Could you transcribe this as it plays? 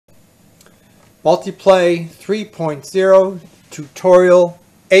Multiplay 3.0 Tutorial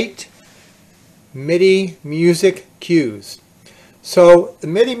 8 MIDI Music Cues. So the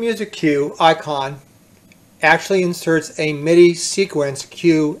MIDI music cue icon actually inserts a MIDI sequence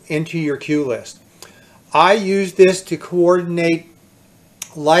cue into your cue list. I use this to coordinate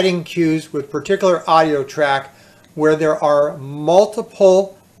lighting cues with particular audio track where there are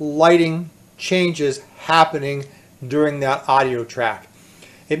multiple lighting changes happening during that audio track.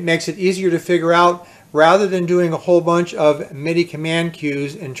 It makes it easier to figure out rather than doing a whole bunch of MIDI command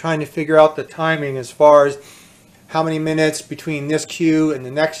cues and trying to figure out the timing as far as how many minutes between this cue and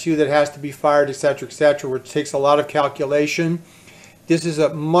the next cue that has to be fired, etc., which takes a lot of calculation. This is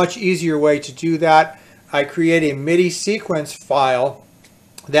a much easier way to do that. I create a MIDI sequence file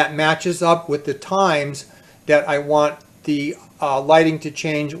that matches up with the times that I want the lighting to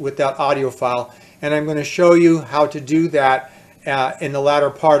change with that audio file, and I'm going to show you how to do that in the latter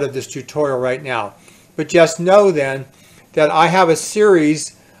part of this tutorial right now. But just know then that I have a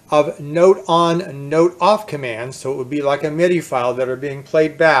series of note on, note off commands, so it would be like a MIDI file that are being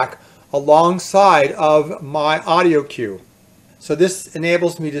played back alongside of my audio cue. So this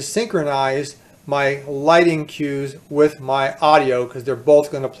enables me to synchronize my lighting cues with my audio because they're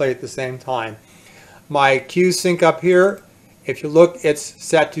both going to play at the same time. My cue sync up here, if you look, it's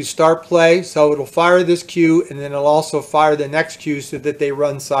set to start play, so it'll fire this cue and then it'll also fire the next cue so that they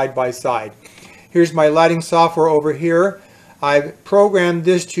run side by side. Here's my lighting software over here. I've programmed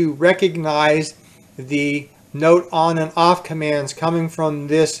this to recognize the note on and off commands coming from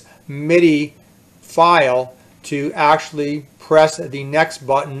this MIDI file to actually press the next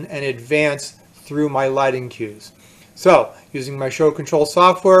button and advance through my lighting cues. So using my show control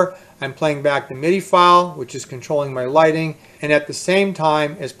software, I'm playing back the MIDI file, which is controlling my lighting, and at the same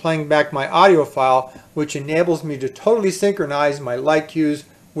time as playing back my audio file, which enables me to totally synchronize my light cues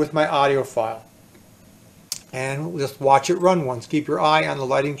with my audio file. And we'll just watch it run once. Keep your eye on the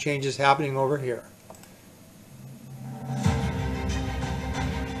lighting changes happening over here.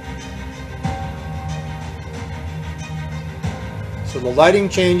 So the lighting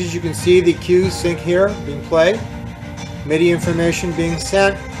changes, you can see the cues sync here being played, MIDI information being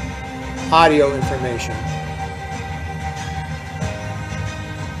sent, audio information.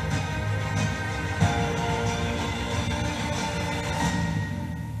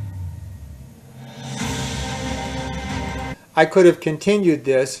 I could have continued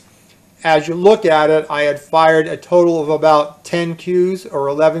this. As you look at it, I had fired a total of about 10 cues or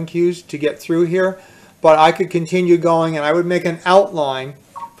 11 cues to get through here, but I could continue going and I would make an outline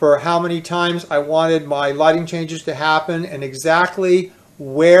for how many times I wanted my lighting changes to happen and exactly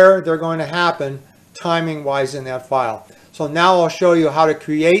where they're going to happen timing wise in that file. So now I'll show you how to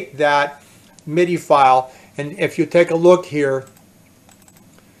create that MIDI file, and if you take a look here,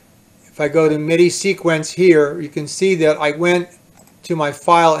 if I go to MIDI sequence here, you can see that I went to my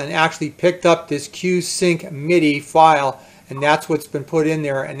file and actually picked up this cue sync MIDI file, and that's what's been put in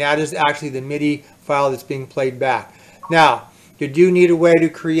there, and that is actually the MIDI file that's being played back. Now, you do need a way to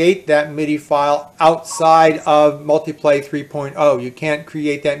create that MIDI file outside of Multiplay 3.0. You can't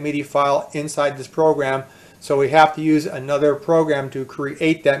create that MIDI file inside this program, so we have to use another program to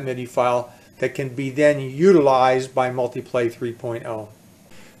create that MIDI file that can be then utilized by Multiplay 3.0.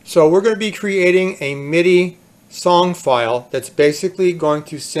 So we're going to be creating a MIDI song file that's basically going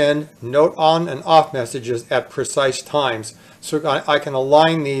to send note on and off messages at precise times, so I can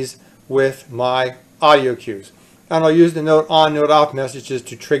align these with my audio cues. And I'll use the note on, note off messages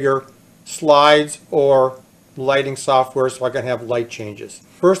to trigger slides or lighting software so I can have light changes.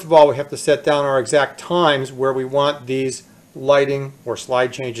 First of all, we have to set down our exact times where we want these lighting or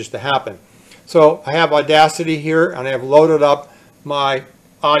slide changes to happen. So I have Audacity here and I have loaded up my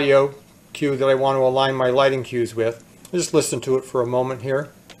audio cue that I want to align my lighting cues with. Just listen to it for a moment here.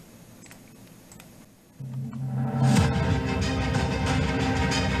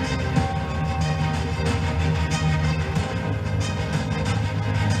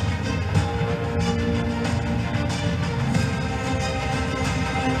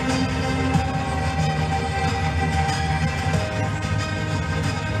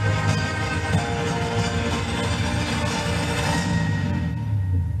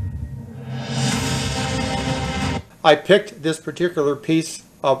 I picked this particular piece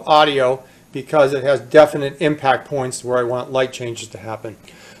of audio because it has definite impact points where I want light changes to happen.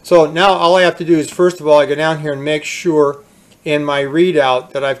 So now all I have to do is, first of all, I go down here and make sure in my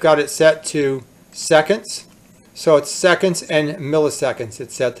readout that I've got it set to seconds. So it's seconds and milliseconds,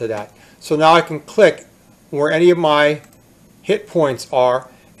 it's set to that. So now I can click where any of my hit points are,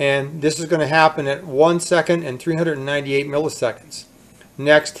 and this is going to happen at 1 second and 398 milliseconds.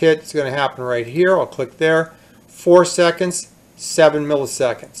 Next hit is going to happen right here. I'll click there. 4 seconds, 7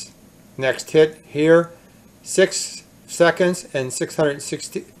 milliseconds. Next hit here, 6 seconds and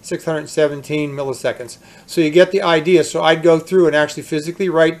 617 milliseconds. So you get the idea. So I'd go through and actually physically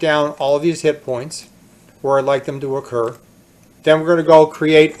write down all of these hit points where I'd like them to occur. Then we're going to go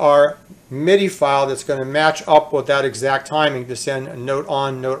create our MIDI file that's going to match up with that exact timing to send note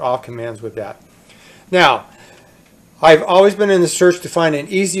on, note off commands with that. Now, I've always been in the search to find an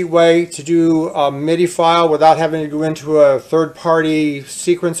easy way to do a MIDI file without having to go into a third-party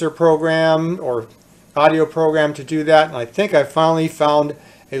sequencer program or audio program to do that. And I think I finally found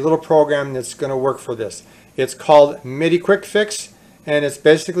a little program that's going to work for this. It's called Midi Quick Fix, and it's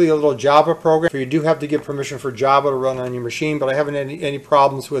basically a little Java program. You do have to give permission for Java to run on your machine, but I haven't had any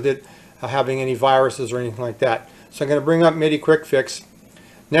problems with it having any viruses or anything like that. So I'm going to bring up Midi Quick Fix.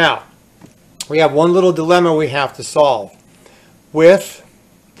 Now, we have one little dilemma we have to solve. With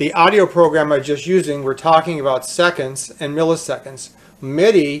the audio program I'm just using, we're talking about seconds and milliseconds.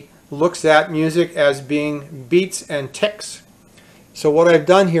 MIDI looks at music as being beats and ticks. So what I've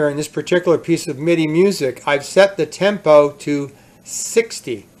done here in this particular piece of MIDI music, I've set the tempo to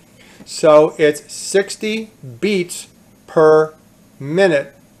 60. So it's 60 beats per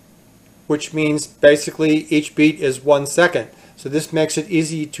minute, which means basically each beat is 1 second. So this makes it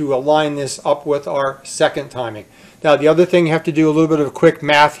easy to align this up with our second timing. Now the other thing, you have to do a little bit of quick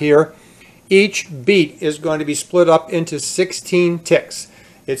math here. Each beat is going to be split up into 16 ticks.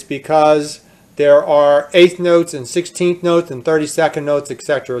 It's because there are 8th notes and 16th notes and 32nd notes,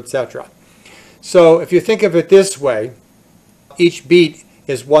 etc., etc. So if you think of it this way, each beat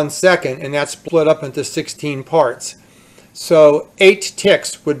is 1 second, and that's split up into 16 parts. So 8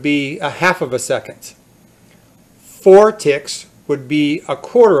 ticks would be a half of a second. 4 ticks would be a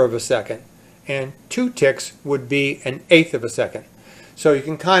quarter of a second, and 2 ticks would be an eighth of a second. So you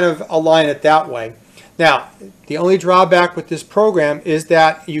can kind of align it that way. Now, the only drawback with this program is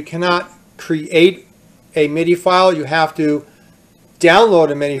that you cannot create a MIDI file. You have to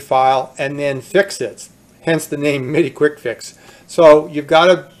download a MIDI file and then fix it, hence the name MIDI Quick Fix. So you've got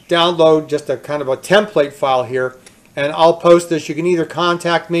to download just a kind of a template file here, and I'll post this. You can either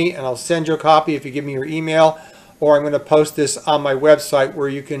contact me and I'll send you a copy if you give me your email, or I'm going to post this on my website where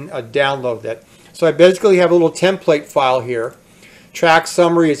you can download that. So I basically have a little template file here. Track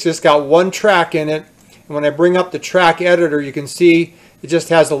summary, it's just got one track in it. And when I bring up the track editor, you can see it just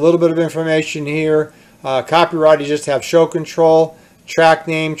has a little bit of information here. Copyright, you just have show control, track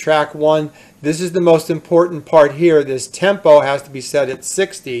name, track 1. This is the most important part here. This tempo has to be set at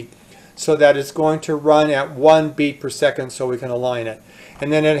 60 so that it's going to run at 1 beat per second so we can align it.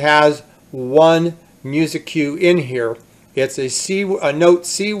 And then it has one music cue in here. It's a note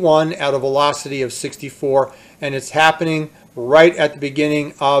C1 at a velocity of 64, and it's happening right at the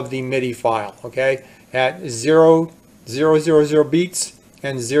beginning of the MIDI file, okay, at 0, 0, 0, 0 beats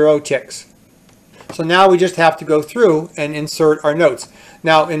and 0 ticks. So now we just have to go through and insert our notes.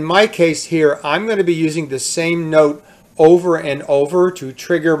 Now in my case here, I'm going to be using the same note over and over to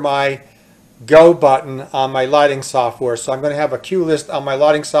trigger my go button on my lighting software. So I'm going to have a cue list on my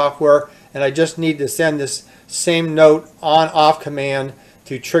lighting software, and I just need to send this same note on off command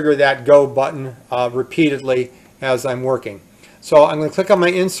to trigger that go button repeatedly as I'm working. So I'm going to click on my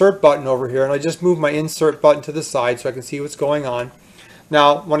insert button over here, and I just move my insert button to the side so I can see what's going on.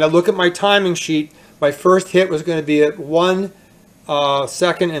 Now when I look at my timing sheet, my first hit was going to be at 1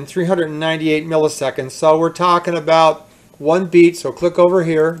 second and 398 milliseconds. So we're talking about 1 beat. So click over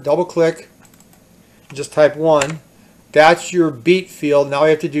here, double click, just type 1. That's your beat field. Now I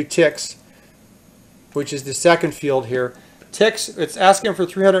have to do ticks, which is the second field here. Ticks, it's asking for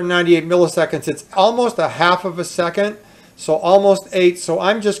 398 milliseconds. It's almost a half of a second, so almost 8. So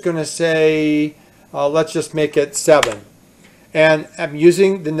I'm just going to say, let's just make it 7. And I'm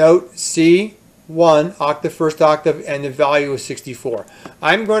using the note C1, octave, first octave, and the value is 64.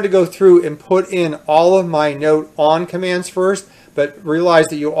 I'm going to go through and put in all of my note on commands first, but realize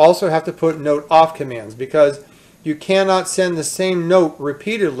that you also have to put note off commands, because you cannot send the same note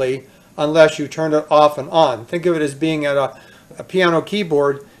repeatedly unless you turn it off and on. Think of it as being at a piano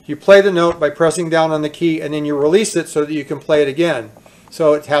keyboard. You play the note by pressing down on the key, and then you release it so that you can play it again.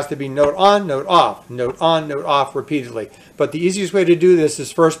 So it has to be note on, note off, note on, note off repeatedly. But the easiest way to do this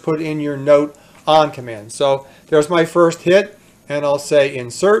is first put in your note on command. So there's my first hit, and I'll say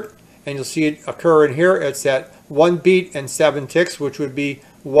insert, and you'll see it occur in here. It's at 1 beat and 7 ticks, which would be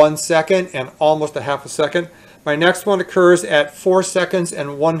 1 second and almost a half a second. My next one occurs at 4 seconds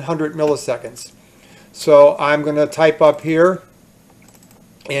and 100 milliseconds. So I'm going to type up here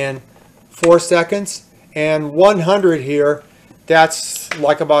and 4 seconds and 100 here. that's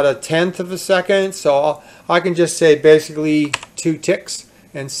like about 1/10 of a second. So I can just say basically 2 ticks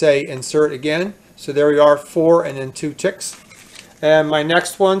and say insert again. So there we are, 4 and then 2 ticks. And my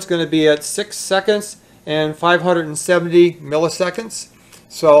next one's going to be at 6 seconds and 570 milliseconds.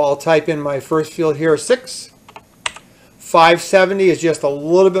 So I'll type in my first field here, 6. 570 is just a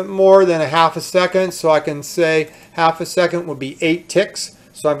little bit more than a half a second, so I can say half a second would be 8 ticks.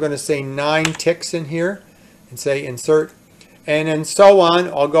 So I'm going to say 9 ticks in here and say insert. And then so on,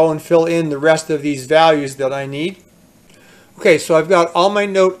 I'll go and fill in the rest of these values that I need. Okay, so I've got all my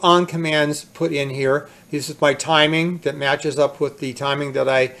note on commands put in here. This is my timing that matches up with the timing that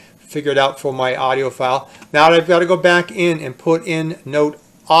I figured out for my audio file. Now I've got to go back in and put in note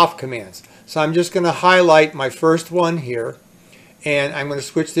off commands. So I'm just going to highlight my first one here, and I'm going to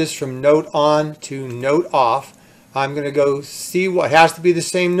switch this from note on to note off. I'm going to go see what has to be the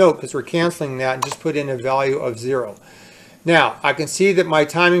same note because we're canceling that, and just put in a value of 0. Now I can see that my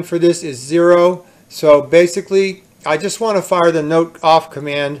timing for this is 0. So basically I just want to fire the note off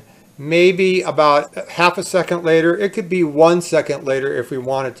command maybe about half a second later. It could be 1 second later if we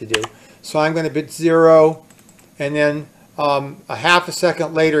want it to do. So I'm going to hit 0, and then a half a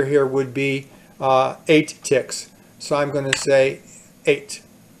second later here would be 8 ticks. So I'm going to say 8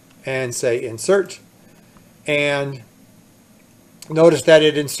 and say insert. And notice that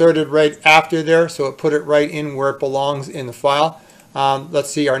it inserted right after there, so it put it right in where it belongs in the file.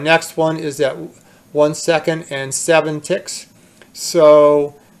 Let's see, our next one is at 1 second and 7 ticks.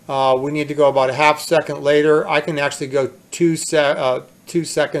 So we need to go about a half second later. I can actually go 2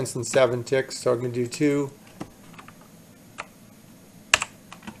 seconds and 7 ticks. So I'm going to do 2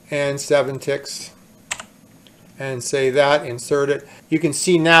 and 7 ticks and say that, insert it. You can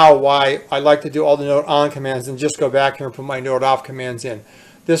see now why I like to do all the note on commands and just go back here and put my note off commands in.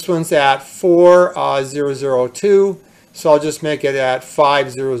 This one's at 4002, so I'll just make it at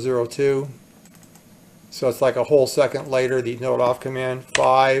 5002. So it's like a whole second later, the note off command,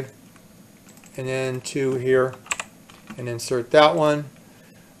 5 and then 2 here, and insert that one.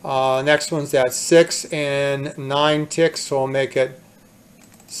 Next one's at 6 and 9 ticks, so I'll make it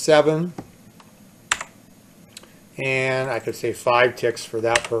 7, and I could say 5 ticks for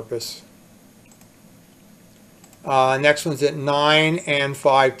that purpose. Next one's at 9 and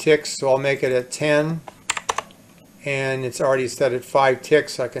 5 ticks, so I'll make it at 10, and it's already set at 5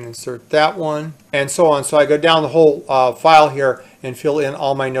 ticks. I can insert that one, and so on. So I go down the whole file here and fill in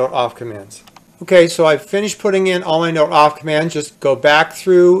all my note off commands. Okay, so I've finished putting in all my note off commands. Just go back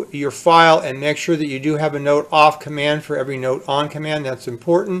through your file and make sure that you do have a note off command for every note on command. That's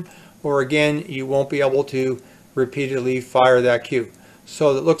important, or again, you won't be able to repeatedly fire that cue.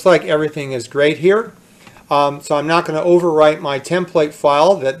 So it looks like everything is great here. So I'm not going to overwrite my template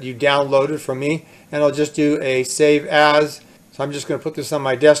file that you downloaded from me, and I'll just do a save as. So I'm just going to put this on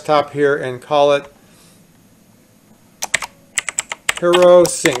my desktop here and call it Hero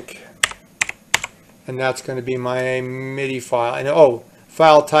Sync. And that's going to be my MIDI file. And oh,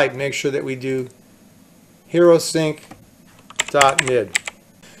 file type, make sure that we do HeroSync.mid.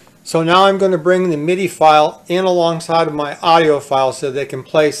 So now I'm going to bring the MIDI file in alongside of my audio file so they can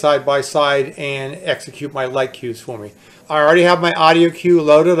play side by side and execute my light cues for me. I already have my audio cue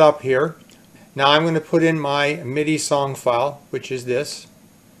loaded up here. Now I'm going to put in my MIDI song file, which is this.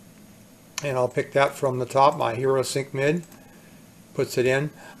 And I'll pick that from the top, my HeroSync mid. Puts it in.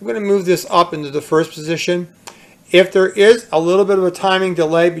 I'm going to move this up into the first position. If there is a little bit of a timing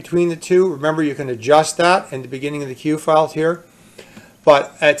delay between the two, remember you can adjust that in the beginning of the cue files here.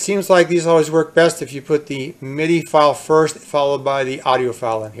 But it seems like these always work best if you put the MIDI file first, followed by the audio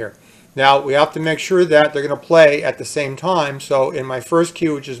file in here. Now we have to make sure that they're going to play at the same time. So in my first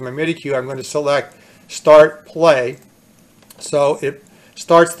cue, which is my MIDI cue, I'm going to select Start Play. So it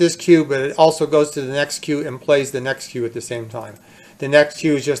starts this cue, but it also goes to the next cue and plays the next cue at the same time. The next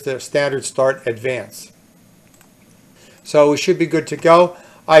cue is just a standard start advance. So we should be good to go.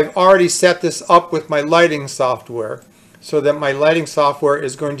 I've already set this up with my lighting software so that my lighting software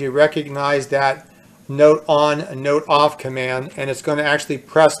is going to recognize that note on, note off command, and it's going to actually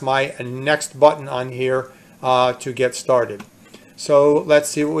press my next button on here to get started. So let's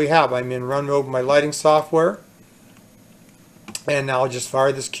see what we have. I'm in run mode with my lighting software, and now I'll just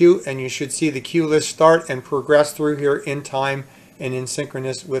fire this cue, and you should see the cue list start and progress through here in time and in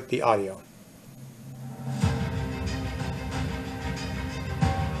synchronous with the audio.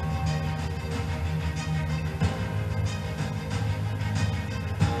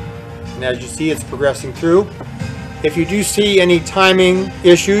 And as you see, it's progressing through. If you do see any timing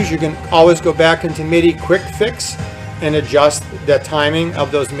issues, you can always go back into MIDI Quick Fix and adjust the timing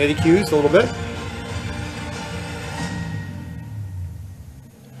of those MIDI cues a little bit.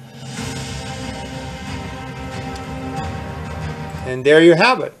 And there you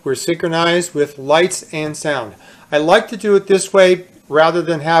have it. We're synchronized with lights and sound. I like to do it this way rather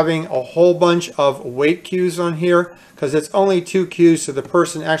than having a whole bunch of wait cues on here, because it's only 2 cues, so the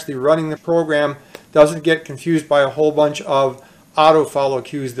person actually running the program doesn't get confused by a whole bunch of auto follow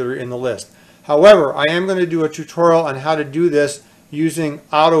cues that are in the list. However, I am going to do a tutorial on how to do this using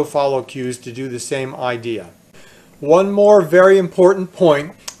auto follow cues to do the same idea. One more very important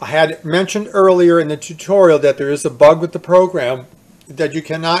point. I had mentioned earlier in the tutorial that there is a bug with the program that you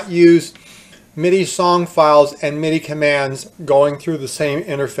cannot use MIDI song files and MIDI commands going through the same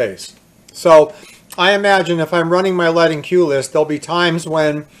interface. So I imagine if I'm running my lighting cue list, there'll be times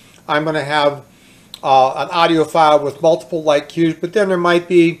when I'm going to have an audio file with multiple light cues, but then there might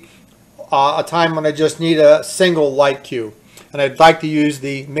be a time when I just need a single light cue and I'd like to use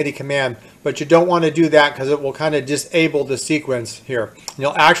the MIDI command, but you don't want to do that because it will kind of disable the sequence here.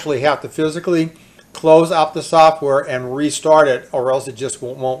 You'll actually have to physically close out the software and restart it, or else it just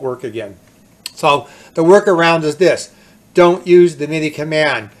won't work again. So the workaround is this: don't use the MIDI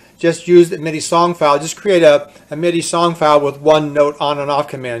command, just use the MIDI song file. Just create a MIDI song file with one note on and off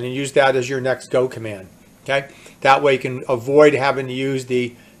command and use that as your next go command. Okay, that way you can avoid having to use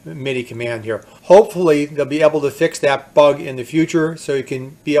the MIDI command here. Hopefully they'll be able to fix that bug in the future, so you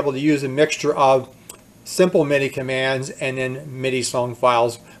can be able to use a mixture of simple MIDI commands and then MIDI song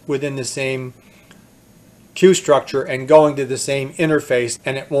files within the same cue structure and going to the same interface,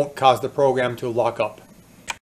 and it won't cause the program to lock up.